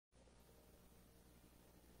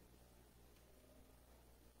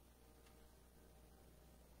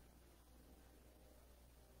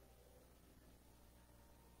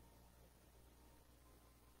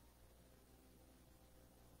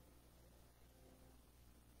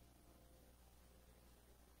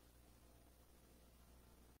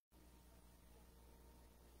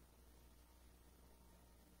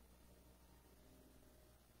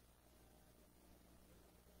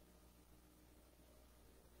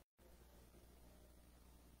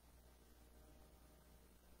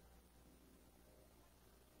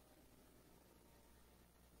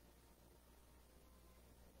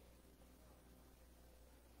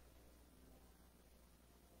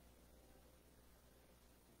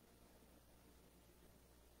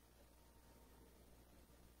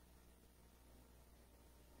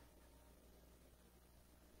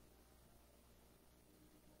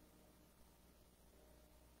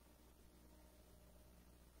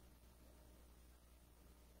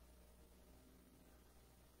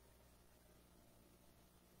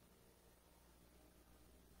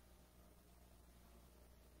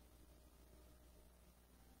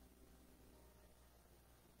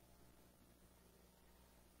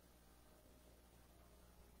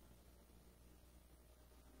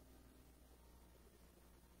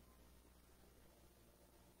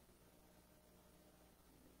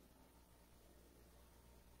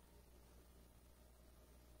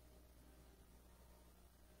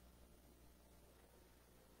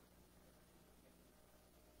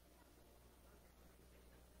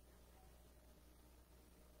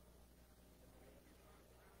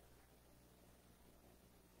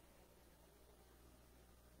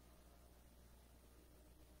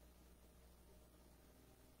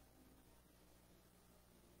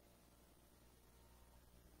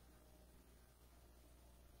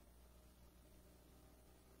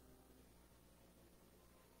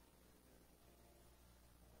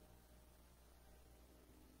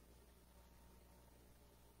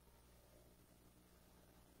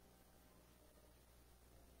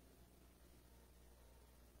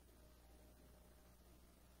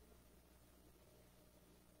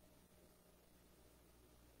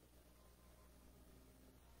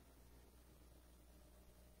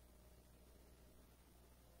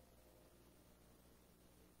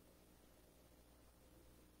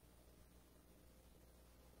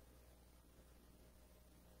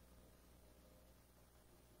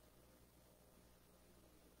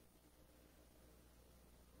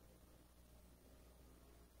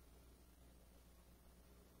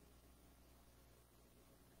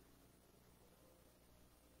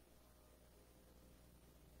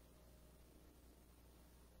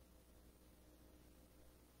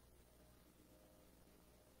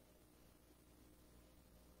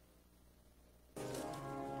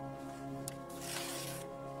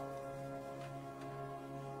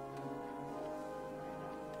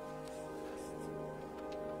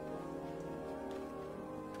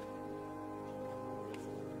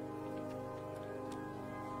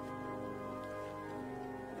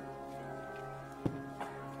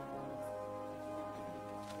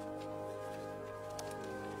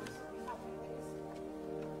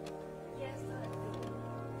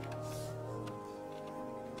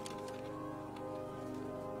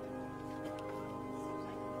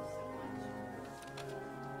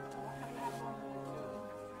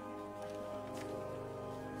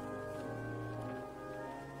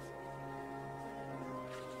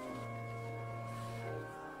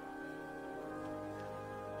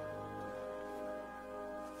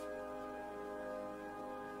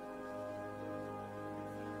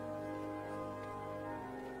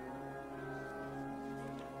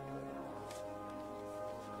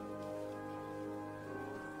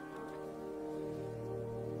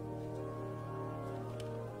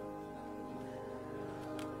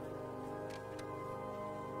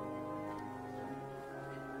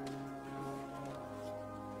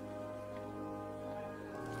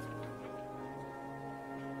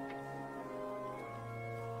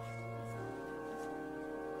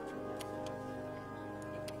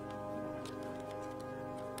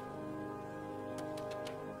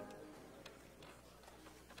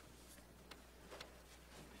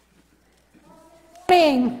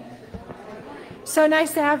morning. So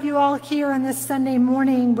nice to have you all here on this Sunday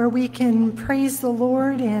morning where we can praise the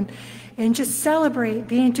Lord and just celebrate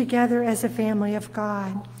being together as a family of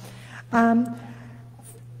God.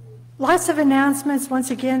 Lots of announcements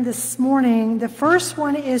once again this morning. The first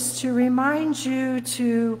one is to remind you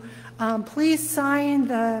to please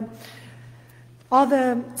sign all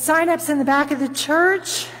the sign-ups in the back of the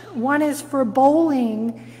church. One is for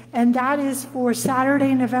bowling, and that is for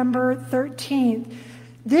Saturday, November 13th.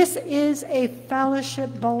 This is a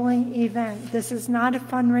fellowship bowling event. This is not a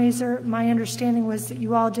fundraiser. My understanding was that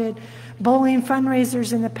you all did bowling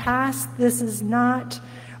fundraisers in the past. This is not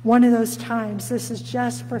one of those times. This is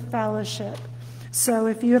just for fellowship. So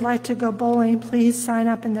if you would like to go bowling, please sign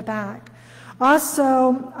up in the back.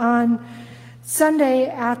 Also, on Sunday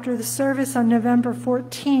after the service on November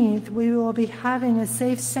 14th, we will be having a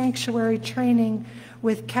safe sanctuary training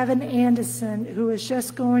with Kevin Anderson, who is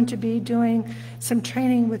just going to be doing some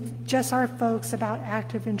training with just our folks about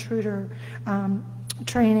active intruder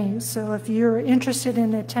training. So if you're interested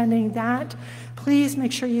in attending that, please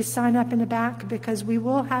make sure you sign up in the back because we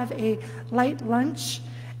will have a light lunch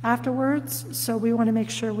afterwards. So we want to make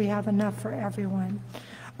sure we have enough for everyone.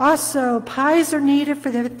 Also, pies are needed for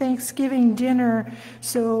the Thanksgiving dinner.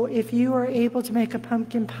 So if you are able to make a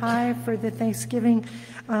pumpkin pie for the Thanksgiving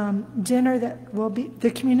dinner that will be the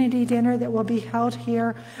community dinner that will be held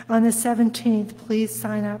here on the 17th, please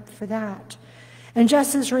sign up for that. And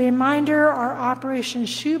just as a reminder, our Operation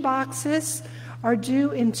Shoe Boxes are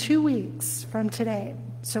due in 2 weeks from today.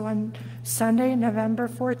 So on Sunday, November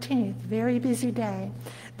 14th, very busy day.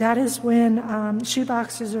 That is when shoe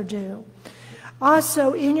boxes are due.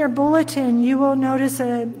 Also, in your bulletin, you will notice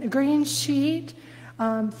a green sheet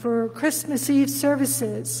for Christmas Eve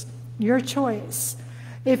services, your choice.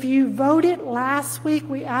 If you voted last week,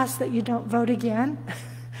 we ask that you don't vote again.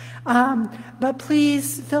 But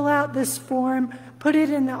please fill out this form, put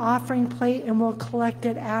it in the offering plate, and we'll collect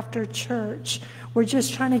it after church. We're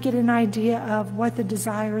just trying to get an idea of what the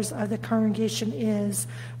desires of the congregation is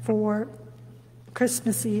for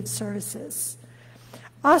Christmas Eve services.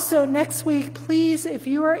 Also, next week, please, if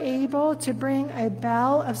you are able to bring a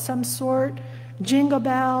bell of some sort, jingle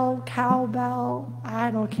bell, cowbell,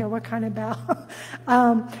 I don't care what kind of bell,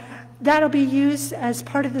 that'll be used as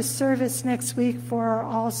part of the service next week for our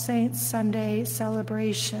All Saints Sunday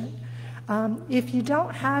celebration. If you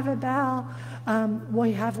don't have a bell,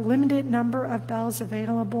 we have a limited number of bells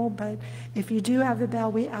available, but if you do have a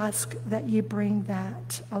bell, we ask that you bring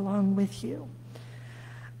that along with you.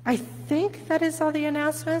 I think that is all the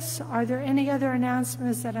announcements. Are there any other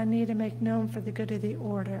announcements that I need to make known for the good of the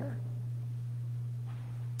order?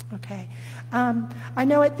 Okay. I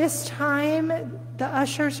know at this time, the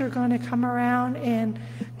ushers are going to come around and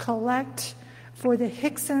collect for the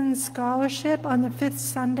Hickson Scholarship on the 5th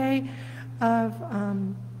Sunday of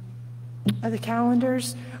the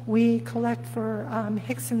calendars. We collect for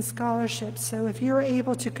Hickson Scholarship. So if you're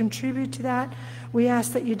able to contribute to that, we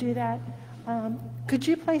ask that you do that. Could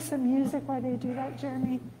you play some music while they do that,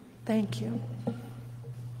 Jeremy? Thank you.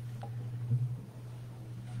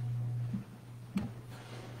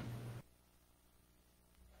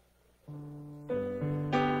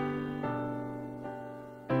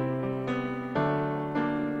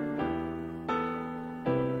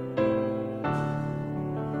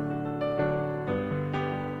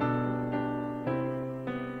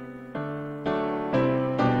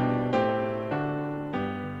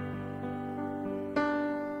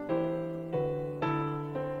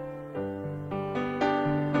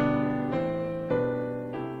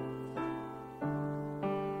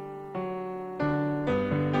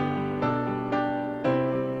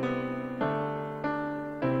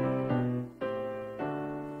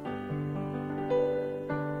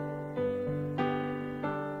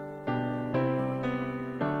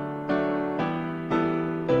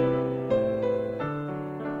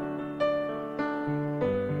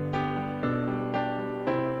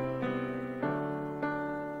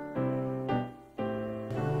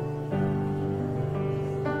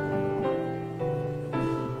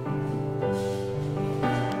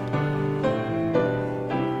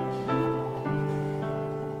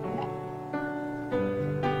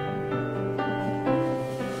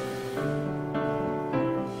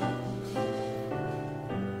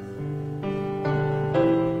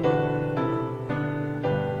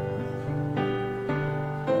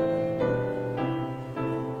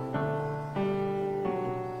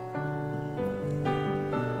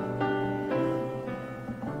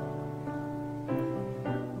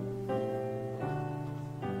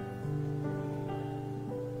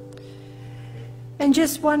 And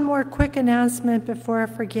just one more quick announcement before I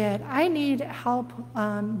forget. I need help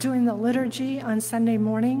doing the liturgy on Sunday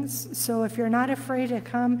mornings. So if you're not afraid to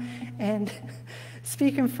come and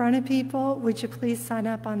speak in front of people, would you please sign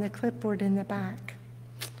up on the clipboard in the back?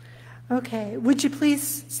 Okay, would you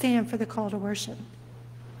please stand for the call to worship?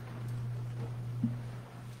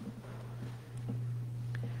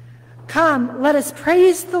 Come, let us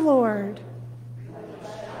praise the Lord.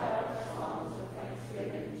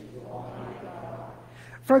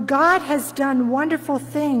 For God has done wonderful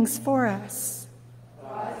things for us.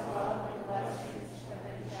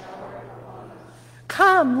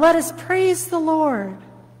 Come, let us praise the Lord.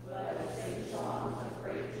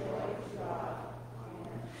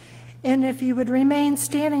 And if you would remain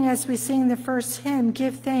standing as we sing the first hymn,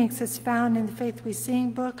 Give Thanks, is found in the Faith We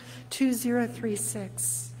Sing book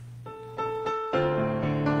 2036.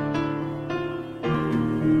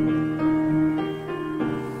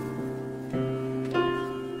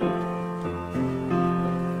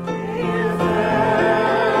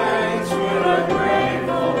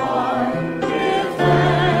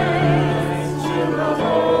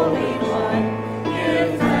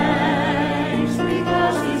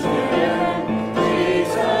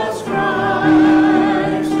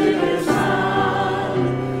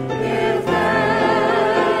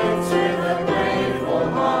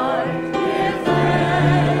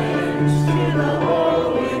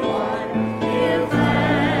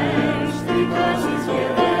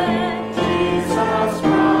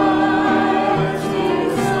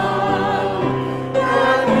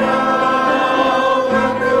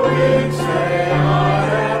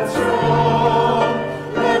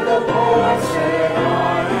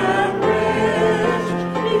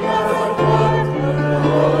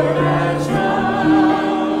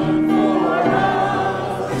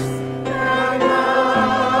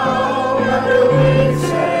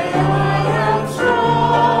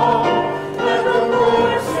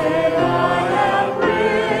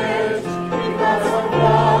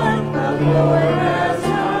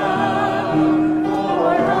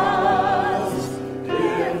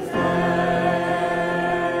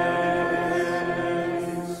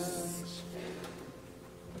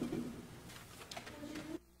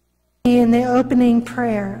 In the opening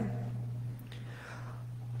prayer.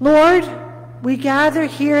 Lord, we gather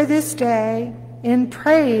here this day in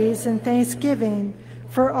praise and thanksgiving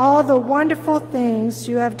for all the wonderful things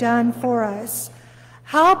you have done for us.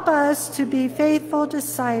 Help us to be faithful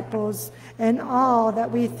disciples in all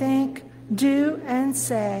that we think, do, and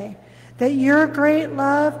say, that your great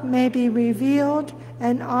love may be revealed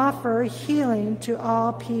and offer healing to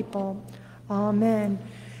all people. Amen.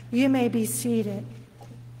 You may be seated.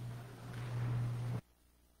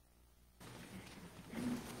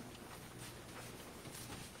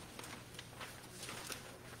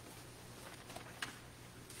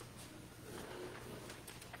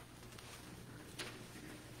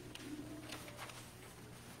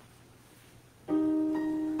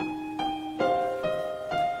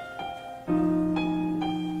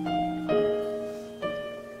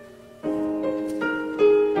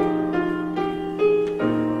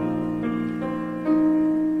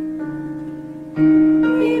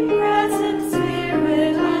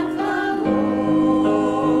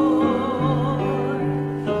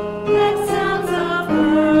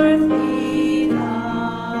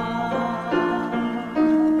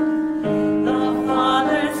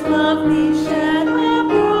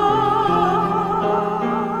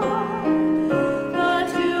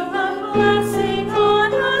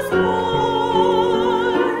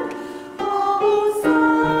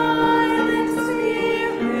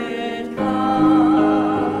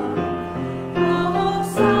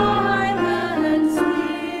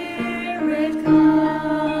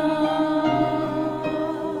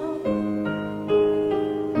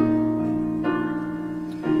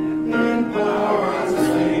 Power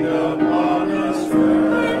and upon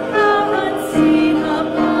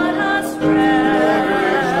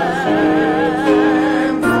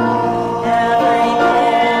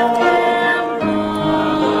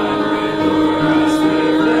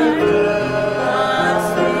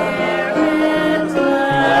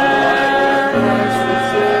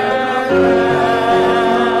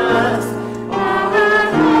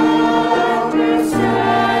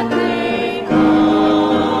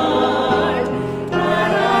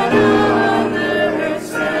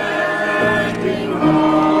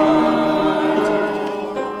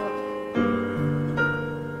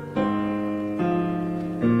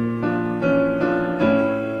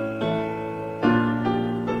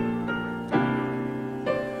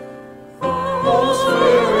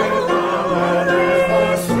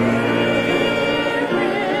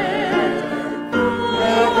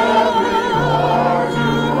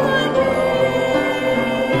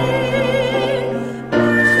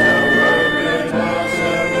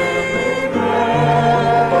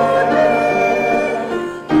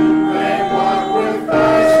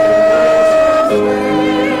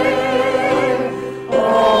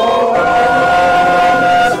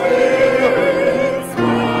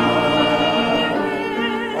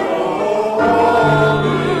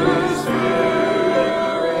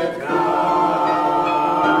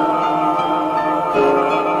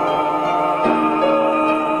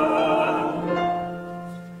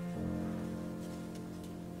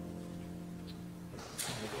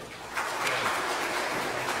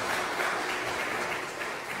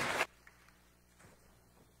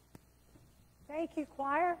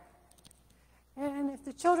And if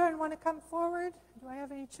the children want to come forward, do I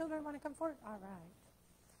have any children want to come forward? All right.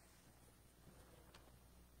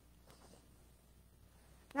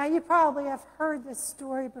 Now, you probably have heard this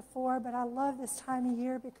story before, but I love this time of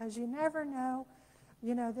year because you never know.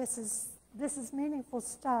 You know, this is meaningful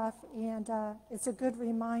stuff, and it's a good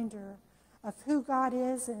reminder of who God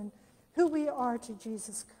is and who we are to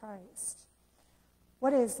Jesus Christ.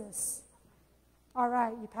 What is this? All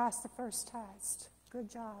right, you passed the first test. Good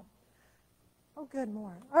job. Oh, good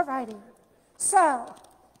morning. All righty. So,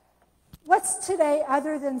 what's today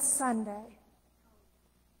other than Sunday?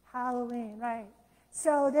 Halloween, right.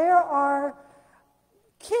 So there are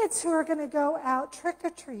kids who are going to go out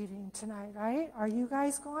trick-or-treating tonight, right? Are you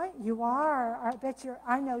guys going? You are. I bet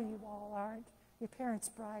I know you all aren't. Your parents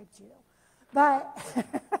bribed you. But,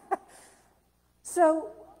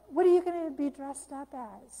 so what are you going to be dressed up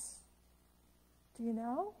as? Do you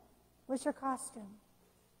know? What's your costume?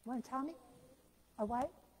 Want to tell me? A what?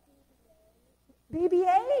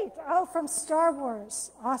 BB-8. Oh, from Star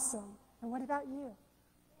Wars. Awesome. And what about you?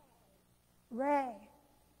 Rey.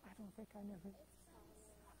 I don't think I know who.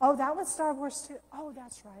 Oh, that was Star Wars too. Oh,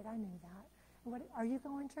 that's right. I knew that. What, are you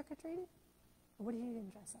going trick-or-treating? What are you going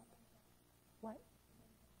to dress up? What?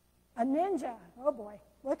 A ninja. Oh, boy.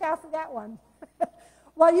 Look out for that one.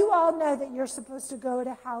 Well, you all know that you're supposed to go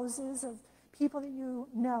to houses of people that you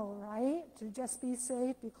know, right? To just be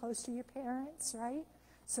safe, be close to your parents, right?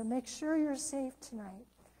 So make sure you're safe tonight.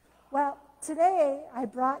 Well, today I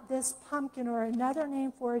brought this pumpkin, or another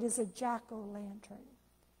name for it is a jack-o'-lantern.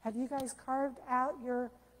 Have you guys carved out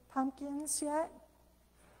your pumpkins yet?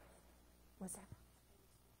 What's that?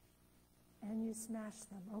 And you smashed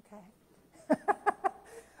them, okay.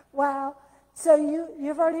 Wow, so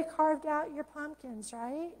you've already carved out your pumpkins,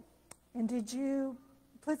 right? And did you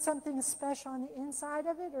put something special on the inside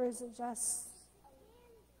of it, or is it just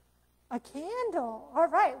a candle? All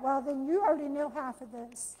right, well, then you already know half of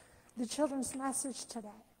this, the children's message today.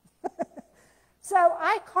 So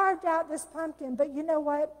I carved out this pumpkin, but you know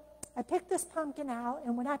what? I picked this pumpkin out,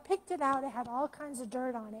 and when I picked it out, it had all kinds of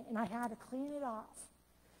dirt on it, and I had to clean it off.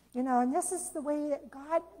 You know, and this is the way that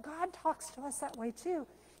God talks to us that way too.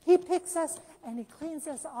 He picks us, and he cleans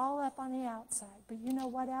us all up on the outside. But you know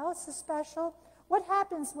what else is special? What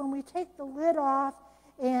happens when we take the lid off,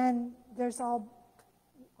 and there's all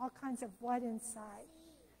kinds of what inside?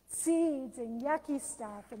 Seeds and yucky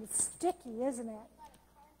stuff, and it's sticky, isn't it?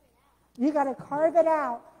 You got to carve it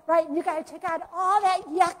out, right? And you got to take out all that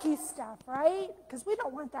yucky stuff, right? Because we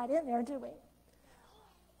don't want that in there, do we?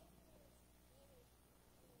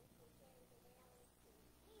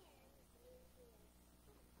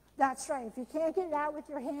 That's right. If you can't get it out with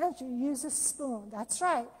your hands, you use a spoon. That's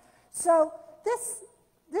right. So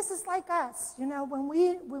this is like us. You know, when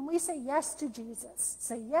we say yes to Jesus,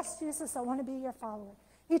 say, yes, Jesus, I want to be your follower.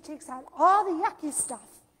 He takes out all the yucky stuff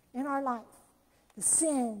in our life. The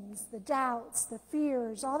sins, the doubts, the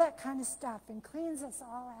fears, all that kind of stuff, and cleans us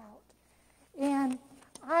all out. And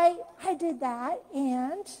I did that,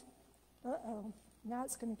 and, now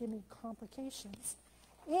it's going to give me complications.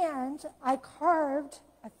 And I carved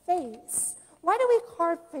a face. Why do we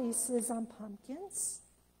carve faces on pumpkins?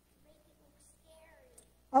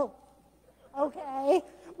 Oh, okay.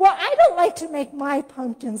 Well, I don't like to make my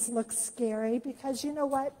pumpkins look scary because you know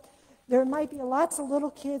what? There might be lots of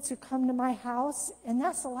little kids who come to my house, and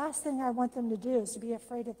that's the last thing I want them to do is to be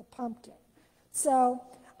afraid of the pumpkin. So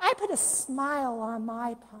I put a smile on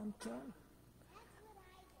my pumpkin.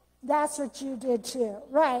 That's what you did too,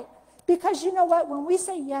 right? Because you know what? When we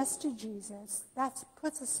say yes to Jesus, that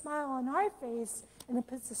puts a smile on our face, and it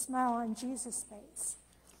puts a smile on Jesus' face.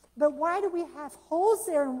 But why do we have holes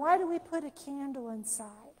there, and why do we put a candle inside?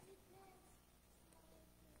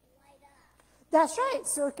 That's right,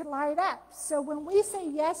 so it can light up. So when we say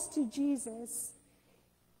yes to Jesus,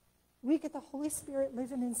 we get the Holy Spirit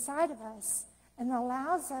living inside of us and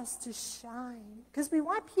allows us to shine. Because we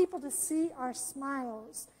want people to see our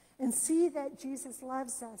smiles and see that Jesus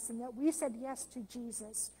loves us and that we said yes to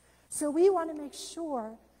Jesus. So we want to make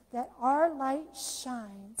sure that our light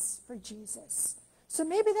shines for Jesus. So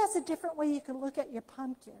maybe that's a different way you can look at your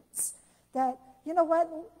pumpkins. That, you know what,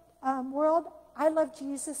 world, I love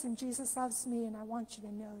Jesus and Jesus loves me, and I want you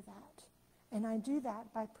to know that. And I do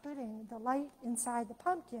that by putting the light inside the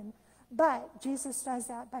pumpkin, but Jesus does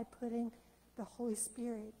that by putting the Holy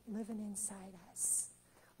Spirit living inside us.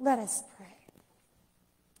 Let us pray.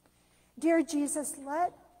 Dear Jesus,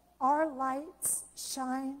 let our lights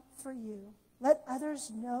shine for you. Let others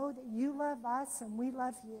know that you love us and we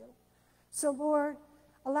love you. So, Lord,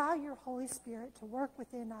 allow your Holy Spirit to work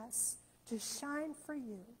within us to shine for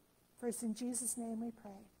you. For it's in Jesus' name we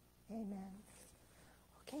pray. Amen.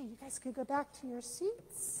 Okay, you guys could go back to your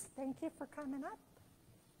seats. Thank you for coming up.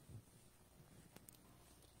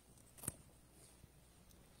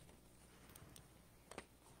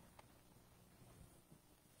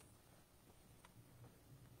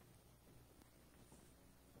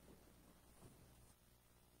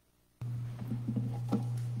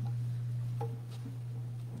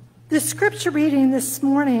 The scripture reading this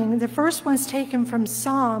morning, the first one's taken from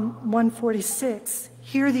Psalm 146.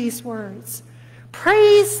 Hear these words.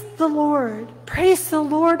 Praise the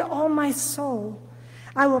Lord, all my soul.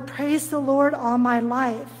 I will praise the Lord all my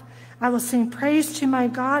life. I will sing praise to my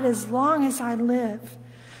God as long as I live.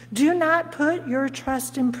 Do not put your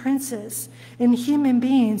trust in princes, in human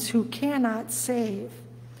beings who cannot save.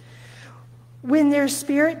 When their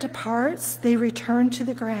spirit departs, they return to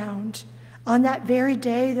the ground. On that very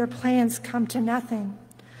day, their plans come to nothing.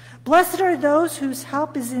 Blessed are those whose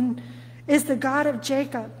help is the God of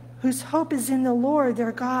Jacob, whose hope is in the Lord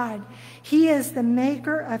their God. He is the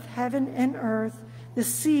maker of heaven and earth, the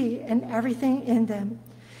sea and everything in them.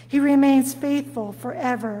 He remains faithful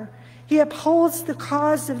forever. He upholds the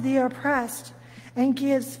cause of the oppressed and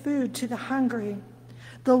gives food to the hungry.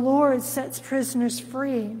 The Lord sets prisoners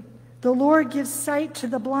free. The Lord gives sight to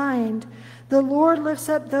the blind. The Lord lifts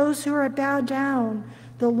up those who are bowed down.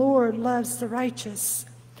 The Lord loves the righteous.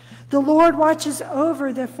 The Lord watches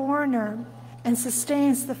over the foreigner and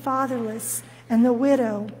sustains the fatherless and the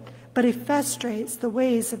widow, but he frustrates the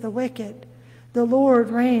ways of the wicked. The Lord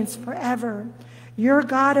reigns forever. Your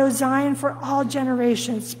God, O Zion, for all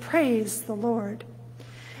generations. Praise the Lord.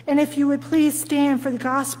 And if you would please stand for the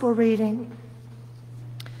gospel reading.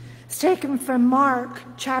 It's taken from Mark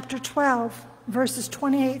chapter 12, verses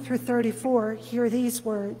 28 through 34. Hear these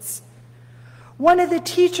words. One of the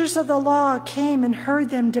teachers of the law came and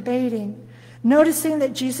heard them debating. Noticing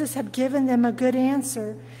that Jesus had given them a good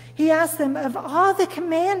answer, he asked them, of all the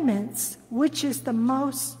commandments, which is the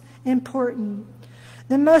most important?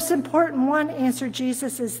 The most important one, answered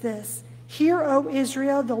Jesus, is this. Hear, O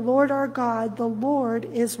Israel, the Lord our God, the Lord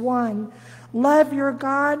is one. Love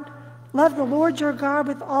the Lord your God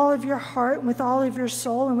with all of your heart, and with all of your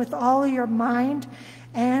soul, and with all of your mind,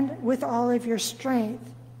 and with all of your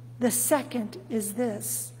strength. The second is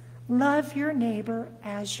this. Love your neighbor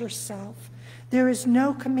as yourself. There is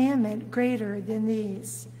no commandment greater than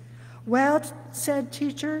these. Well, said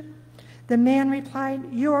teacher, the man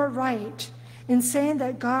replied, you are right in saying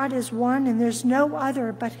that God is one and there's no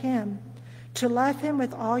other but him. To love him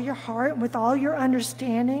with all your heart, and with all your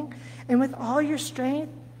understanding, and with all your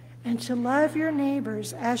strength, and to love your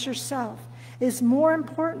neighbors as yourself is more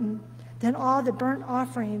important than all the burnt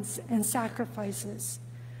offerings and sacrifices.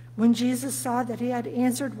 When Jesus saw that he had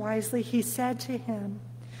answered wisely, he said to him,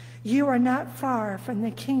 you are not far from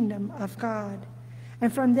the kingdom of God.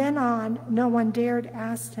 And from then on, no one dared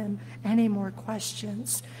ask him any more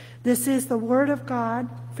questions. This is the word of God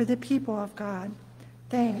for the people of God.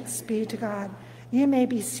 Thanks be to God. You may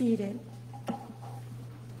be seated.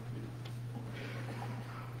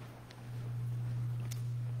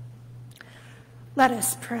 Let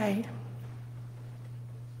us pray.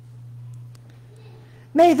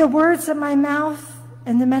 May the words of my mouth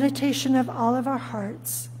and the meditation of all of our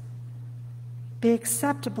hearts be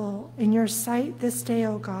acceptable in your sight this day,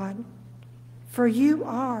 O God, for you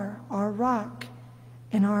are our rock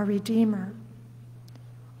and our Redeemer.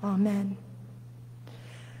 Amen.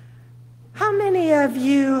 How many of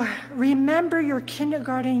you remember your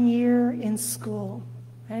kindergarten year in school?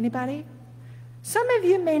 Anybody? Some of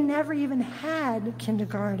you may never even had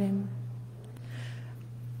kindergarten.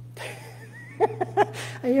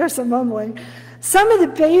 I hear some mumbling. Some of the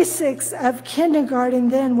basics of kindergarten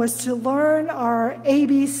then was to learn our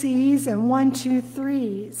ABCs and 1, 2,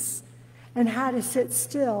 3s and how to sit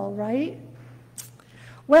still, right?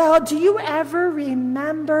 Well, do you ever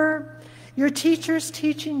remember your teachers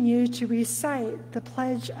teaching you to recite the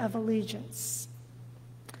Pledge of Allegiance?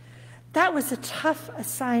 That was a tough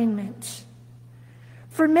assignment.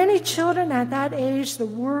 For many children at that age, the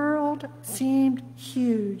world seemed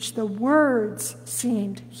huge. The words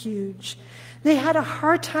seemed huge. They had a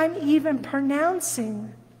hard time even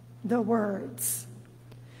pronouncing the words.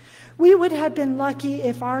 We would have been lucky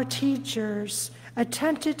if our teachers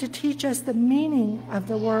attempted to teach us the meaning of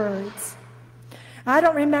the words. I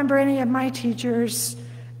don't remember any of my teachers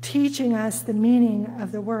teaching us the meaning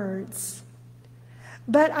of the words.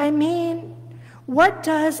 But I mean, what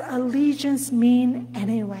does allegiance mean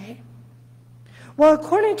anyway? Well,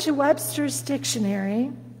 according to Webster's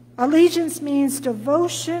dictionary, allegiance means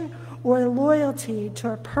devotion or loyalty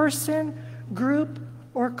to a person, group,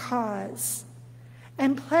 or cause.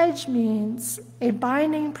 And pledge means a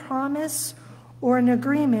binding promise or an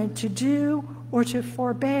agreement to do or to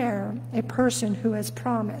forbear a person who has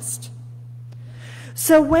promised.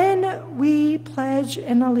 So when we pledge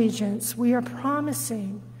an allegiance, we are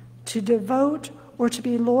promising to devote or to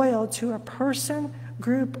be loyal to a person,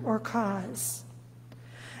 group, or cause.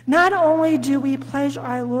 Not only do we pledge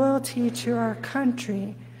our loyalty to our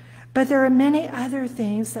country, but there are many other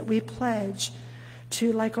things that we pledge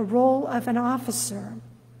to, like a role of an officer,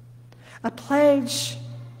 a pledge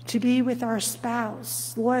to be with our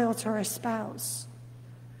spouse, loyal to our spouse,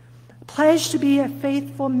 a pledge to be a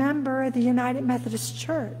faithful member of the United Methodist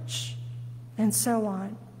Church, and so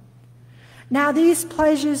on. Now, these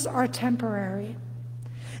pledges are temporary.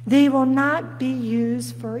 They will not be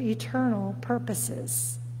used for eternal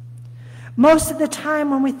purposes. Most of the time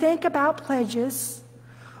when we think about pledges,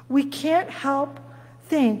 we can't help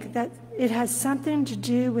think that it has something to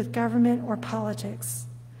do with government or politics.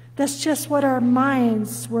 That's just what our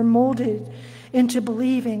minds were molded into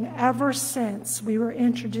believing ever since we were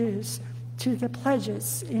introduced to the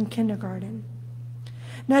pledges in kindergarten.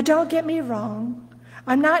 Now, don't get me wrong.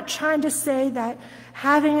 I'm not trying to say that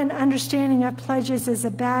having an understanding of pledges is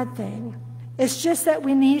a bad thing. It's just that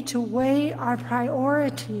we need to weigh our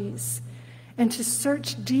priorities and to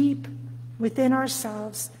search deep within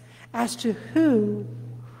ourselves as to who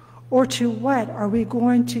or to what are we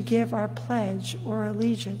going to give our pledge or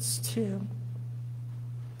allegiance to.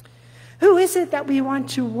 Who is it that we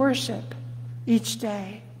want to worship each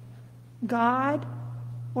day? God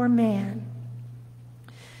or man?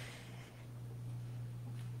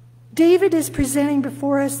 David is presenting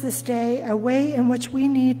before us this day a way in which we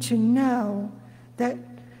need to know that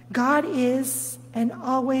God is and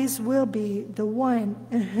always will be the one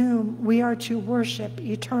in whom we are to worship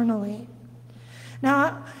eternally.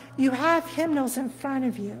 Now, you have hymnals in front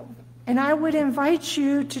of you, and I would invite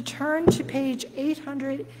you to turn to page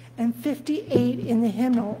 858 in the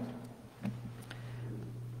hymnal.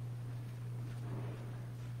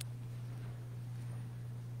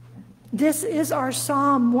 This is our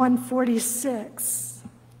Psalm 146.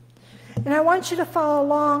 And I want you to follow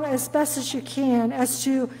along as best as you can as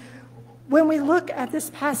to when we look at this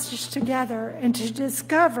passage together and to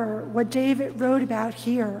discover what David wrote about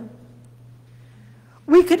here.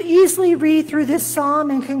 We could easily read through this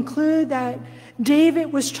psalm and conclude that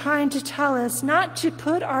David was trying to tell us not to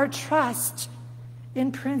put our trust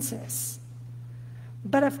in princes.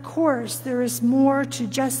 But of course, there is more to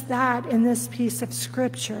just that in this piece of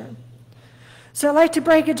scripture. So I'd like to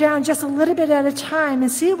break it down just a little bit at a time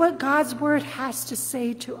and see what God's word has to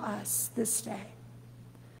say to us this day.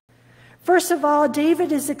 First of all,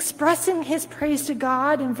 David is expressing his praise to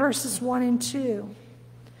God in verses 1 and 2.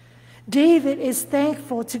 David is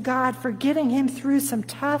thankful to God for getting him through some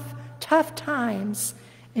tough times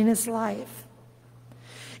in his life.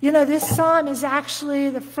 You know, this psalm is actually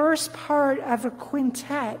the first part of a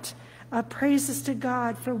quintet of praises to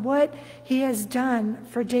God for what he has done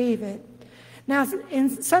for David. Now,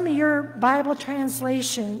 in some of your Bible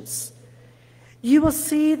translations, you will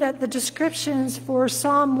see that the descriptions for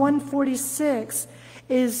Psalm 146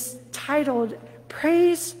 is titled,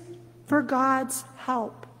 Praise for God's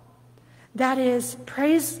Help. That is,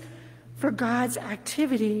 praise for God's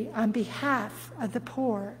activity on behalf of the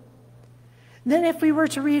poor. Then if we were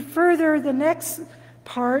to read further, the next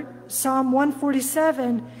part, Psalm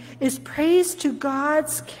 147, is praise to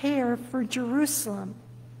God's care for Jerusalem.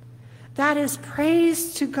 That is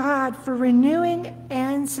praise to God for renewing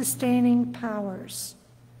and sustaining powers.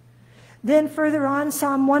 Then further on,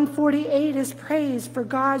 Psalm 148 is praise for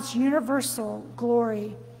God's universal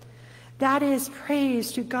glory. That is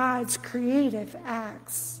praise to God's creative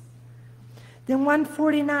acts. Then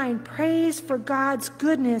 149, praise for God's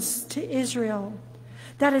goodness to Israel.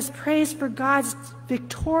 That is praise for God's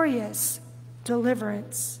victorious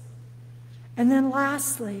deliverance. And then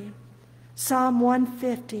lastly, Psalm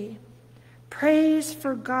 150, praise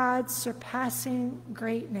for God's surpassing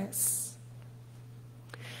greatness.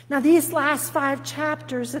 Now, these last 5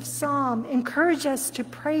 chapters of Psalm encourage us to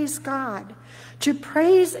praise God. To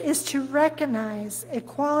praise is to recognize a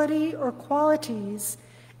quality or qualities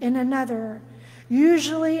in another,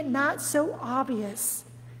 usually not so obvious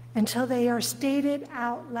until they are stated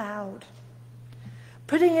out loud.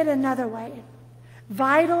 Putting it another way,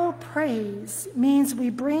 vital praise means we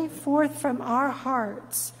bring forth from our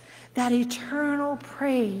hearts that eternal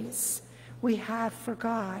praise we have for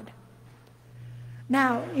God.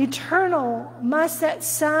 Now, eternal must at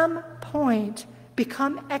some point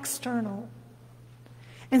become external.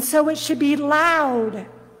 And so it should be loud.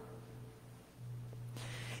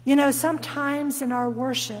 You know, sometimes in our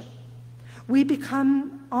worship, we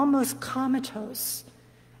become almost comatose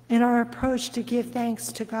in our approach to give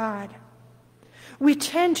thanks to God. We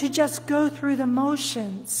tend to just go through the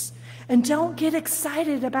motions and don't get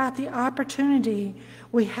excited about the opportunity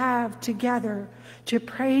we have together to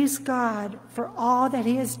praise God for all that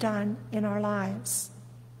he has done in our lives.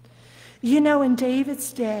 You know, in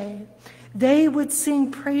David's day, they would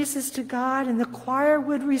sing praises to God and the choir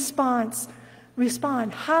would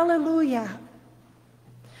respond, hallelujah.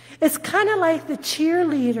 It's kind of like the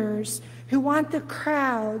cheerleaders who want the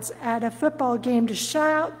crowds at a football game to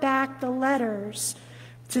shout back the letters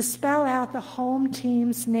to spell out the home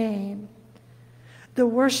team's name. The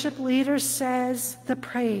worship leader says the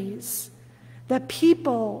praise. The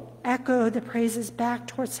people echo the praises back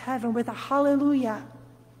towards heaven with a hallelujah.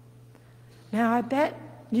 Now, I bet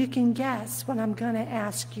you can guess what I'm going to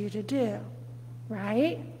ask you to do,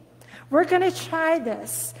 right? We're going to try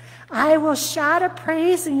this. I will shout a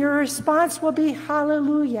praise and your response will be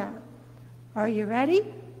hallelujah. Are you ready?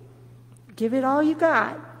 Give it all you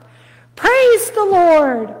got. Praise the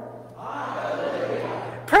Lord.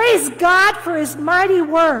 Hallelujah. Praise God for his mighty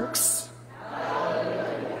works.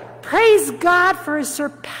 Hallelujah. Praise God for his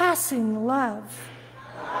surpassing love.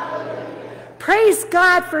 Hallelujah. Praise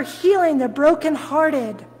God for healing the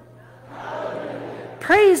brokenhearted. Hallelujah.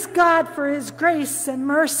 Praise God for his grace and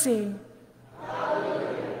mercy.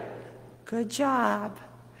 Hallelujah. Good job.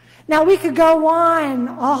 Now, we could go on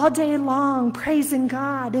all day long praising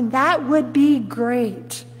God, and that would be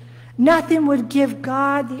great. Nothing would give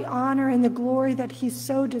God the honor and the glory that he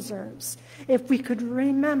so deserves if we could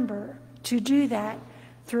remember to do that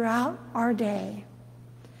throughout our day.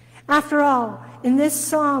 After all, in this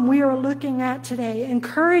psalm we are looking at today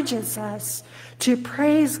encourages us to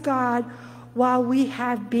praise God while we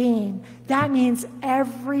have being. That means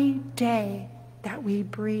every day that we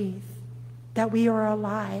breathe, that we are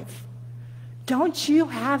alive. Don't you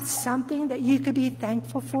have something that you could be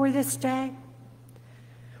thankful for this day?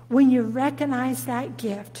 When you recognize that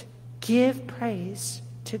gift, give praise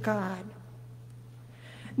to God.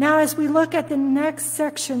 Now, as we look at the next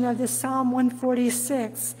section of the Psalm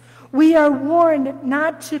 146, we are warned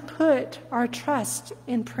not to put our trust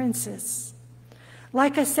in princes.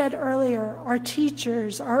 Like I said earlier, our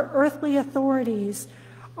teachers, our earthly authorities,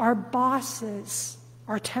 our bosses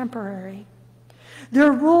are temporary.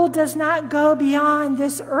 Their rule does not go beyond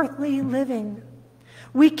this earthly living.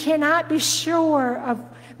 We cannot be sure of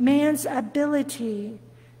man's ability,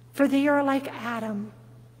 for they are like Adam,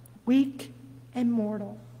 weak and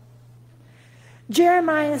mortal.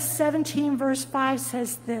 Jeremiah 17 verse 5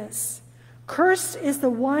 says this, "Cursed is the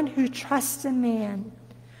one who trusts in man,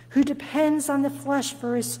 who depends on the flesh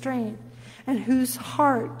for his strength, and whose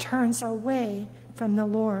heart turns away from the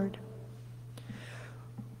Lord."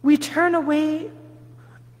 When we turn away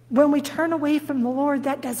from the Lord,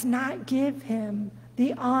 that does not give him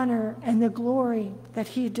the honor and the glory that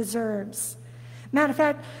he deserves. Matter of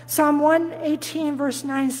fact, Psalm 118 verse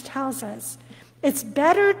 9 tells us, it's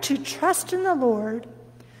better to trust in the Lord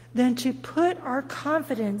than to put our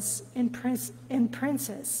confidence in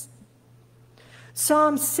princes.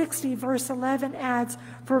 Psalm 60 verse 11 adds,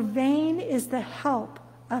 "For vain is the help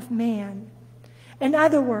of man." In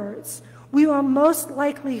other words, we will most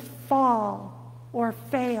likely fall or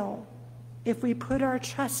fail if we put our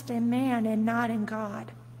trust in man and not in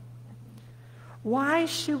God. Why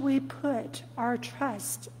should we put our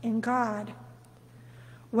trust in God?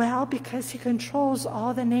 Well, because he controls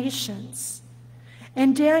all the nations.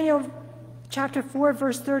 In Daniel chapter 4,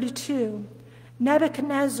 verse 32,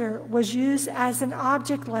 Nebuchadnezzar was used as an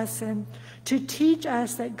object lesson to teach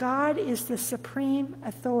us that God is the supreme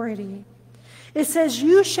authority. It says,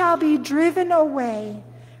 "You shall be driven away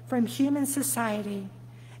from human society,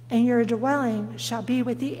 and your dwelling shall be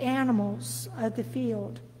with the animals of the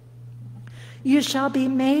field. You shall be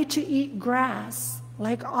made to eat grass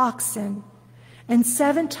like oxen, and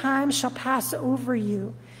 7 times shall pass over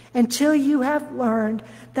you until you have learned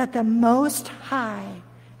that the Most High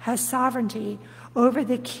has sovereignty over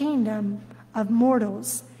the kingdom of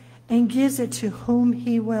mortals and gives it to whom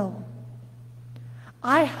he will."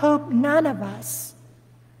 I hope none of us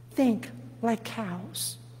think like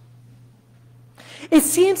cows. It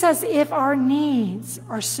seems as if our needs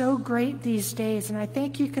are so great these days, and I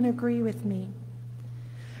think you can agree with me.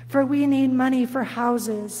 For we need money for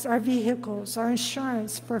houses, our vehicles, our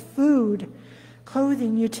insurance, for food,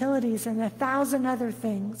 clothing, utilities, and 1,000 other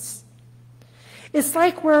things. It's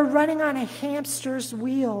like we're running on a hamster's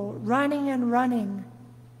wheel, running and running,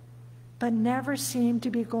 but never seem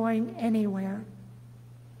to be going anywhere.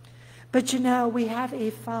 But you know, we have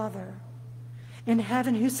a Father in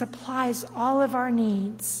heaven who supplies all of our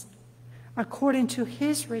needs according to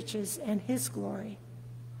his riches and his glory.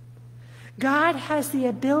 God has the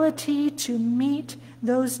ability to meet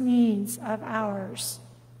those needs of ours.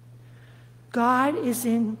 God is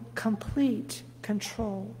in complete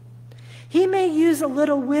control. He may use a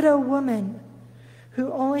little widow woman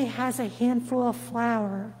who only has a handful of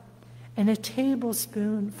flour and a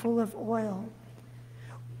tablespoon full of oil.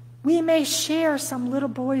 We may share some little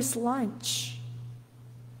boy's lunch.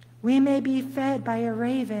 We may be fed by a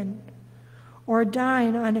raven or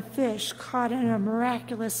dine on a fish caught in a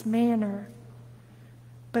miraculous manner.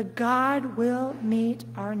 But God will meet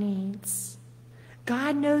our needs.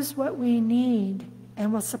 God knows what we need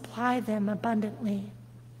and will supply them abundantly.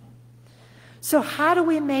 So how do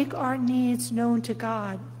we make our needs known to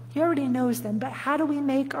God? He already knows them, but how do we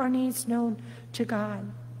make our needs known to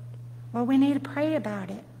God? Well, we need to pray about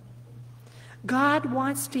it. God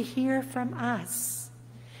wants to hear from us.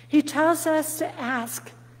 He tells us to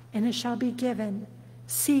ask, and it shall be given.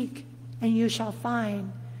 Seek, and you shall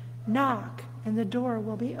find. Knock, and the door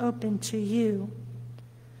will be opened to you.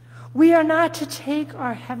 We are not to take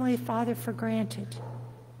our Heavenly Father for granted.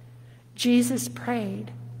 Jesus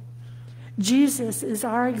prayed. Jesus is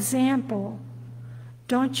our example.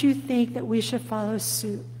 Don't you think that we should follow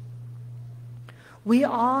suit? We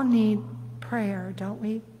all need prayer, don't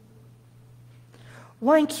we?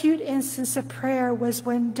 One cute instance of prayer was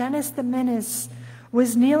when Dennis the Menace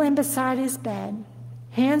was kneeling beside his bed,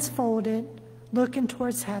 hands folded, looking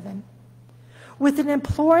towards heaven. With an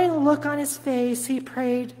imploring look on his face, he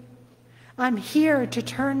prayed, "I'm here to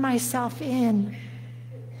turn myself in."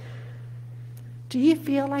 Do you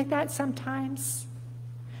feel like that sometimes?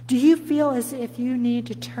 Do you feel as if you need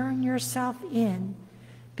to turn yourself in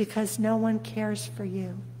because no one cares for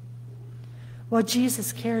you? Well,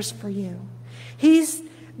 Jesus cares for you. He's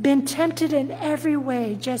been tempted in every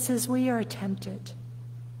way, just as we are tempted.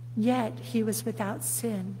 Yet he was without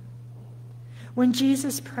sin. When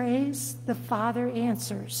Jesus prays, the Father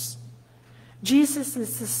answers. Jesus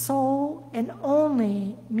is the sole and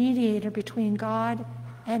only mediator between God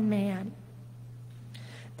and man.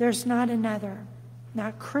 There's not another.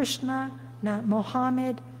 Not Krishna, not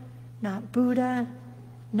Mohammed, not Buddha,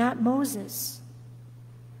 not Moses.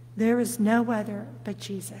 There is no other but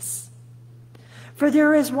Jesus. For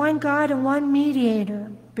there is one God and one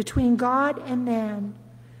mediator between God and man.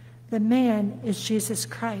 The man is Jesus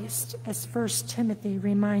Christ, as 1 Timothy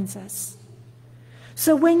reminds us.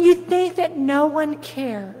 So when you think that no one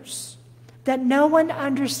cares, that no one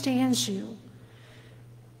understands you,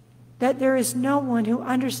 that there is no one who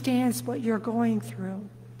understands what you're going through,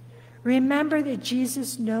 remember that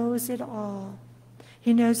Jesus knows it all.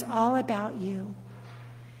 He knows all about you,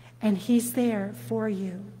 and he's there for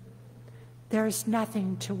you. There is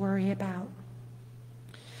nothing to worry about.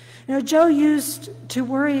 You know, Joe used to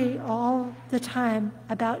worry all the time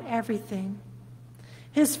about everything.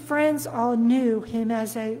 His friends all knew him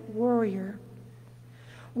as a worrier.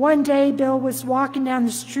 One day, Bill was walking down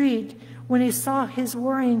the street when he saw his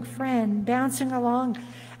worrying friend bouncing along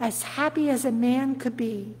as happy as a man could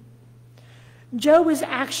be. Joe was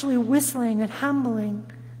actually whistling and humming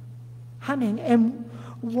and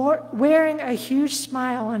wearing a huge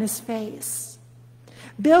smile on his face.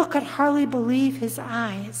 Bill could hardly believe his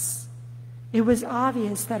eyes. It was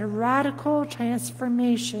obvious that a radical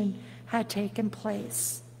transformation had taken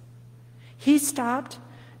place. He stopped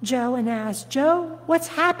Joe and asked, "Joe, what's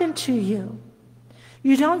happened to you?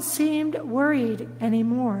 You don't seem worried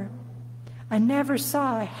anymore. I never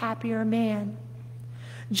saw a happier man."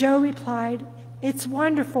 Joe replied, "It's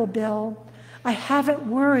wonderful, Bill. I haven't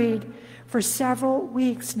worried for several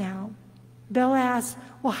weeks now." Bill asked,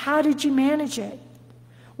 "Well, how did you manage it?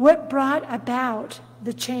 What brought about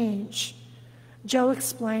the change?" Joe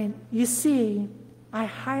explained, "You see, I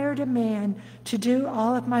hired a man to do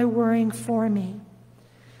all of my worrying for me."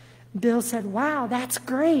 Bill said, "Wow, that's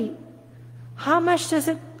great. How much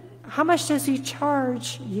does he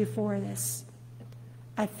charge you for this?"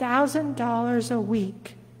 $1,000 a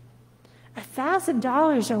week.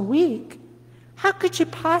 $1,000 a week? How could you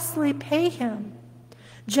possibly pay him?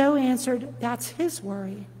 Joe answered, "That's his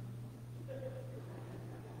worry."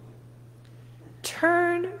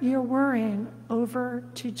 Turn your worrying over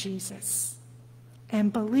to Jesus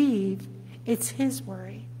and believe it's his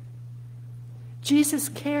worry. Jesus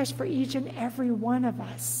cares for each and every one of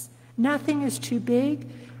us. Nothing is too big,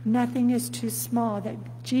 nothing is too small that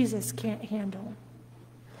Jesus can't handle.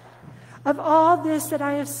 Of all this that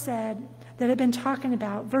I have said, that I've been talking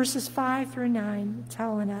about, verses 5 through 9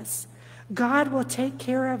 telling us, God will take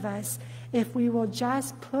care of us if we will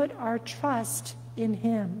just put our trust in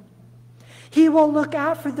him. He will look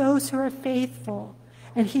out for those who are faithful,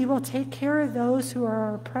 and he will take care of those who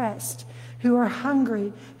are oppressed, who are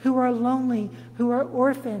hungry, who are lonely, who are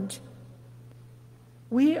orphaned.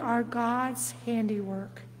 We are God's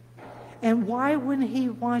handiwork. And why wouldn't he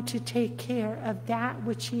want to take care of that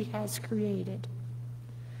which he has created?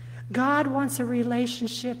 God wants a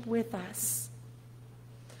relationship with us.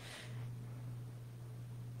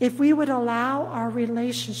 If we would allow our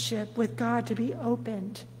relationship with God to be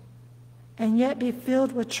opened and yet be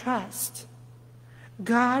filled with trust,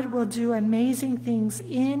 God will do amazing things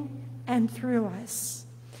in and through us.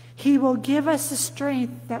 He will give us the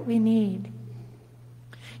strength that we need.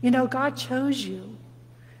 You know, God chose you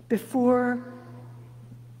before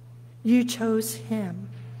you chose him.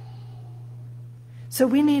 So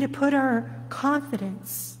we need to put our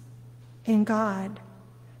confidence in God,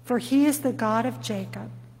 for he is the God of Jacob,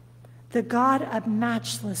 the God of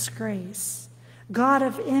matchless grace, God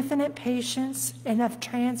of infinite patience and of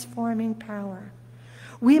transforming power.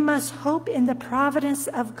 We must hope in the providence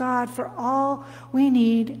of God for all we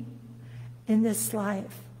need in this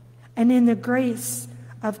life, and in the grace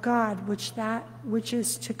of God which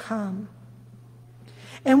is to come.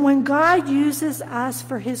 And when God uses us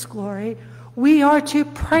for his glory, we are to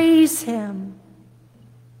praise him.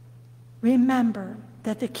 Remember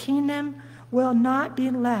that the kingdom will not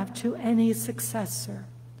be left to any successor.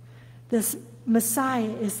 This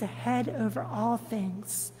Messiah is the head over all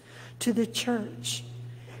things to the church,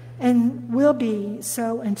 and will be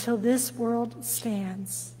so until this world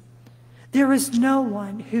stands. There is no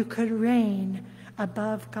one who could reign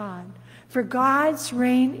above God, for God's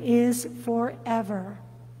reign is forever.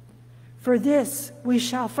 For this we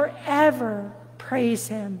shall forever praise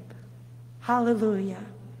him. Hallelujah.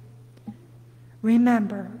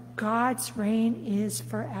 Remember, God's reign is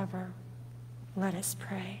forever. Let us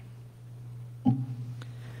pray.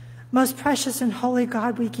 Most precious and holy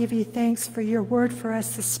God, we give you thanks for your word for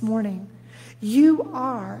us this morning. You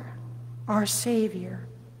are our Savior,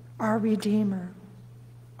 our Redeemer,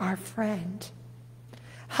 our friend.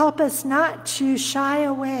 Help us not to shy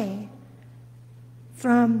away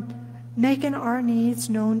from making our needs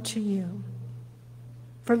known to you.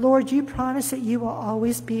 For Lord, you promise that you will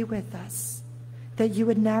always be with us, that you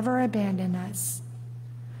would never abandon us.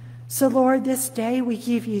 So Lord, this day we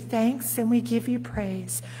give you thanks and we give you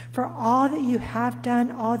praise for all that you have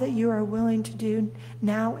done, all that you are willing to do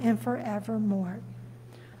now and forevermore.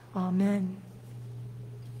 Amen.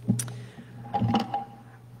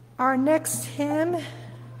 Our next hymn,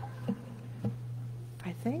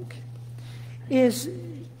 I think, is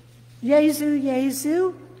Jesu,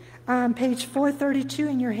 Jesu, page 432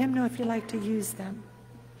 in your hymnal if you'd like to use them.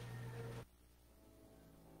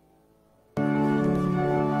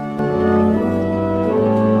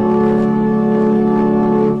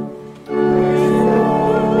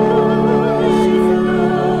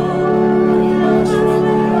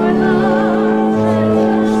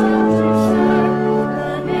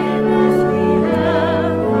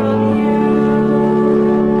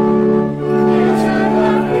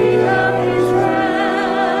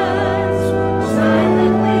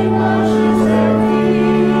 Silently washes every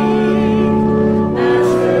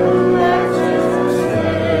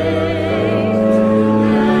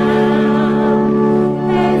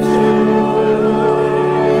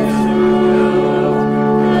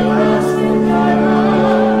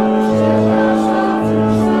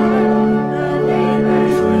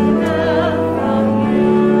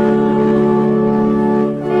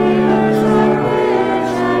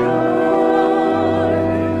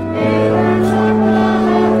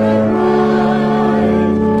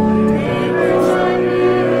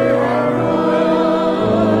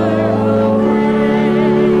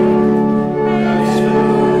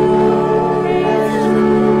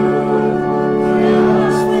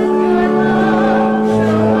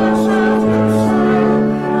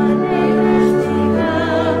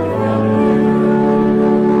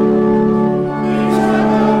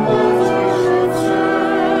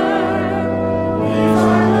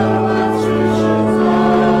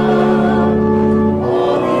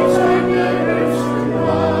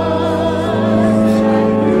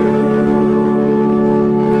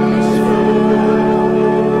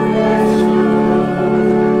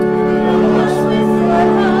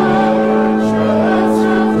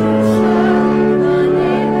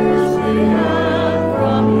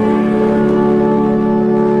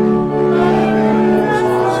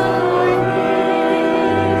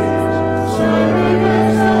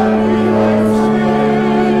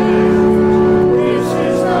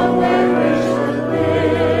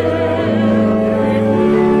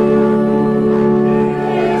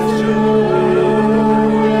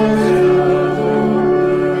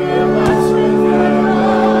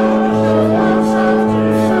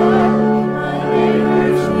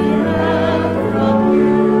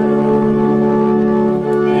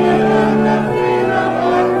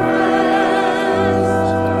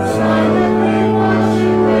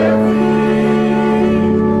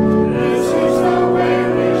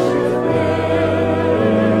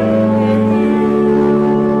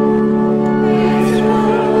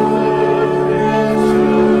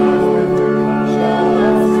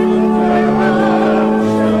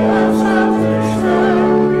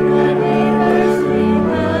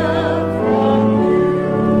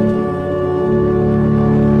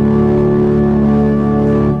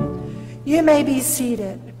may be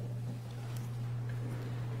seated.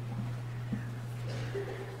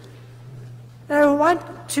 I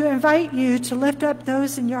want to invite you to lift up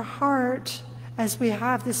those in your heart as we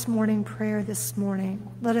have this morning prayer this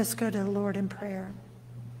morning. Let us go to the Lord in prayer.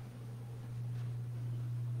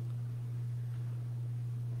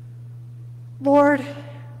 Lord,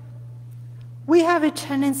 we have a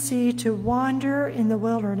tendency to wander in the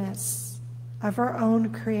wilderness of our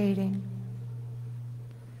own creating.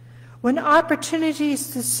 When opportunities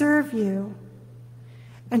to serve you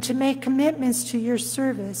and to make commitments to your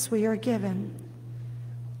service we are given,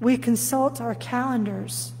 we consult our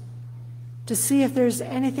calendars to see if there's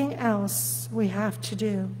anything else we have to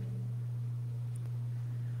do.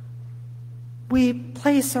 We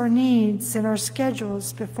place our needs and our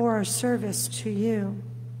schedules before our service to you.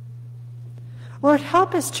 Lord,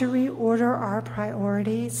 help us to reorder our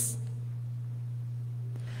priorities.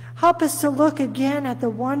 Help us to look again at the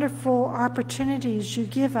wonderful opportunities you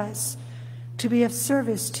give us to be of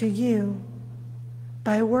service to you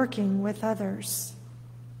by working with others,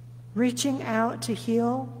 reaching out to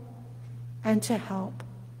heal and to help.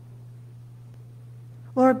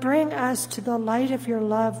 Lord, bring us to the light of your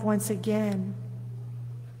love once again.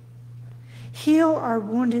 Heal our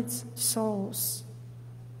wounded souls.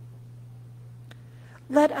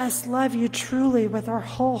 Let us love you truly with our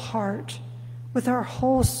whole heart, with our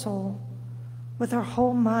whole soul, with our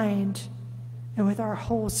whole mind, and with our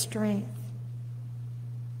whole strength.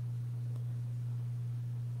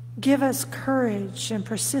 Give us courage and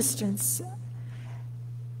persistence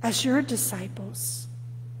as your disciples,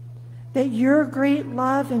 that your great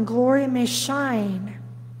love and glory may shine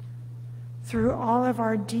through all of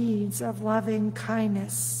our deeds of loving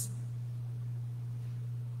kindness.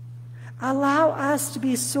 Allow us to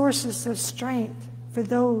be sources of strength for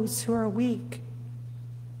those who are weak,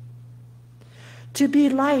 to be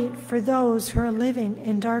light for those who are living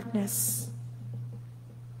in darkness,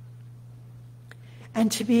 and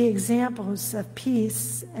to be examples of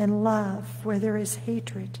peace and love where there is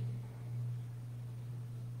hatred.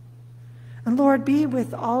 And Lord, be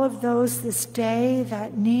with all of those this day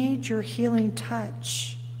that need your healing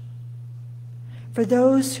touch. For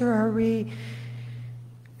those who are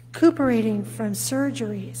recuperating from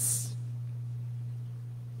surgeries.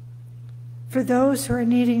 For those who are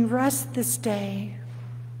needing rest this day.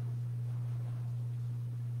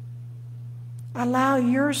 Allow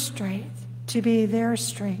your strength to be their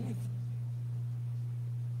strength.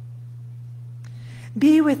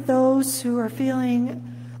 Be with those who are feeling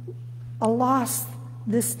a loss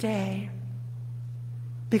this day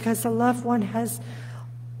because a loved one has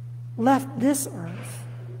left this earth.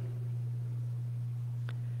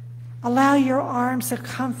 Allow your arms of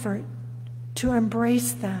comfort to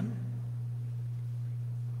embrace them,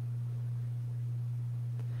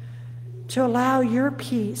 to allow your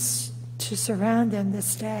peace to surround them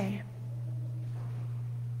this day.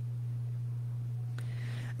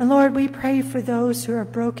 And Lord, we pray for those who are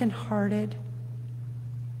brokenhearted,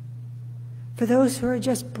 for those who are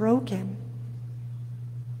just broken,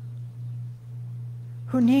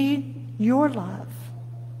 who need your love,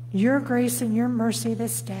 your grace, and your mercy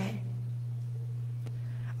this day.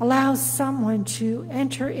 Allow someone to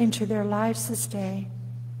enter into their lives this day,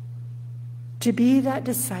 to be that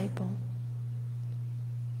disciple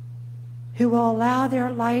who will allow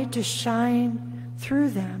their light to shine through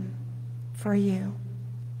them for you.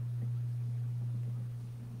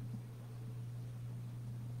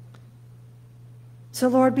 So,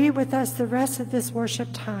 Lord, be with us the rest of this worship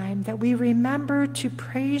time, that we remember to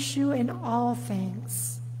praise you in all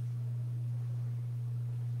things.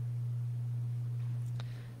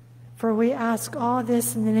 For we ask all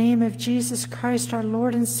this in the name of Jesus Christ, our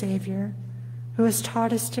Lord and Savior, who has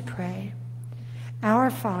taught us to pray. Our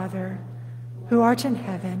Father, who art in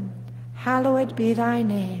heaven, hallowed be thy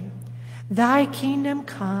name. Thy kingdom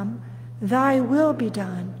come, thy will be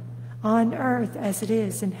done, on earth as it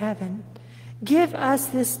is in heaven. Give us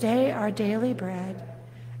this day our daily bread,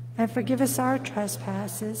 and forgive us our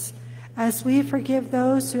trespasses, as we forgive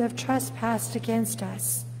those who have trespassed against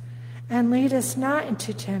us. And lead us not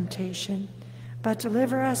into temptation, but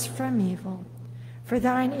deliver us from evil. For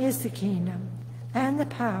thine is the kingdom, and the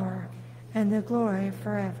power, and the glory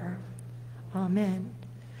forever. Amen.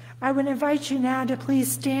 I would invite you now to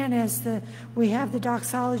please stand as we have the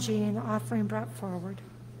doxology and the offering brought forward.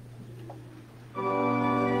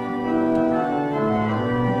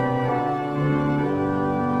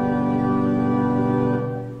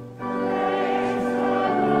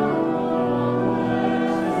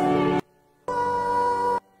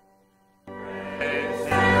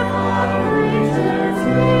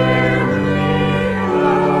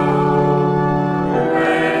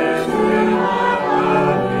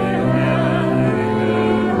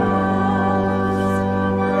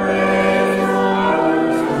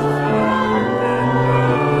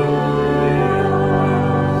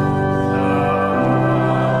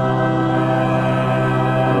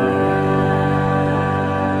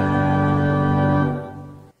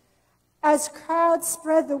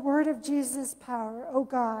 word of Jesus' power, O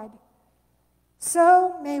God.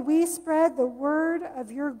 So may we spread the word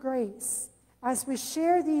of your grace as we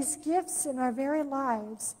share these gifts in our very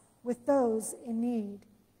lives with those in need.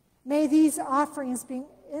 May these offerings be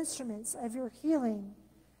instruments of your healing,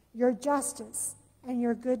 your justice, and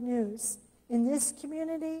your good news in this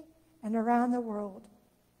community and around the world.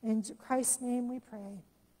 In Christ's name we pray.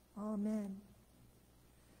 Amen.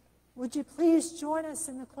 Would you please join us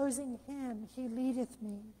in the closing hymn, He Leadeth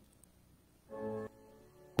Me?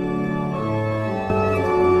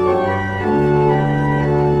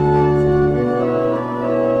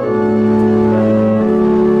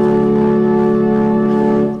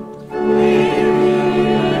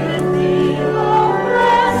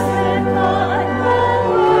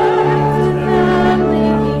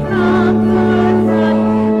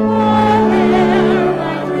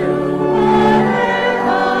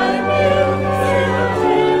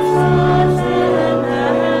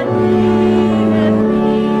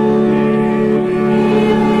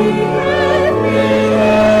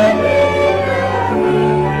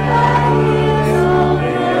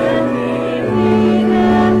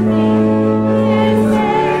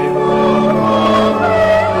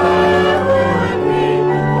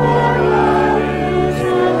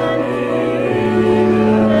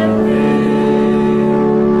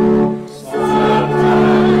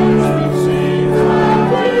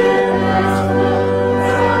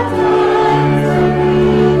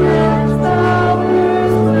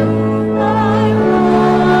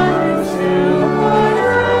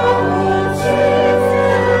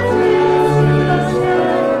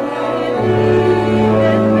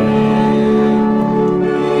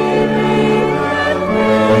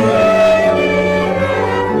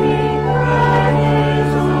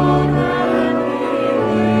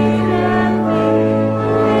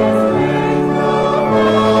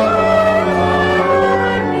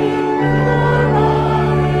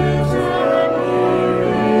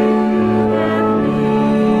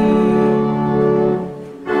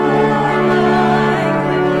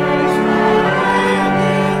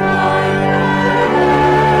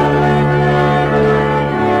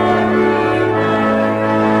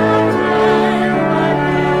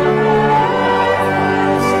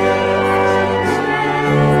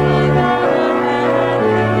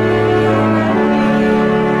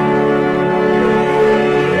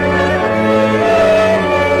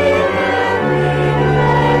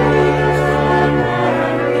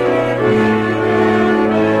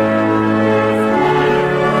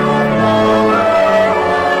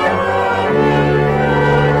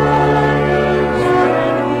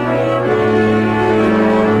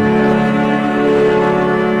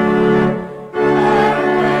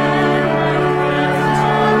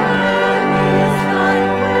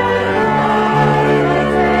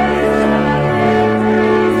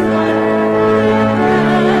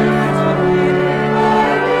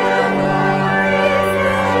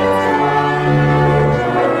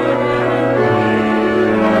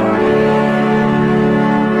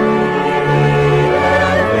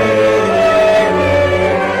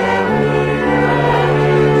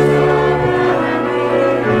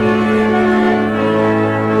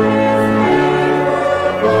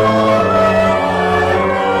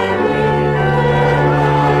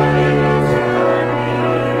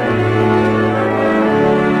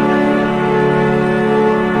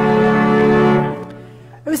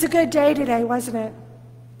 Good day today, wasn't it?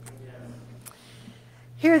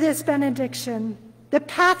 Hear this benediction. The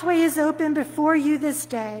pathway is open before you this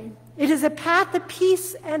day. It is a path of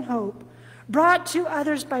peace and hope, brought to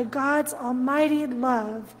others by God's almighty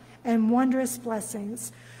love and wondrous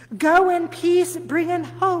blessings. Go in peace, bringing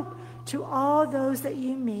hope to all those that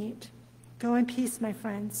you meet. Go in peace, my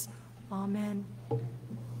friends. Amen.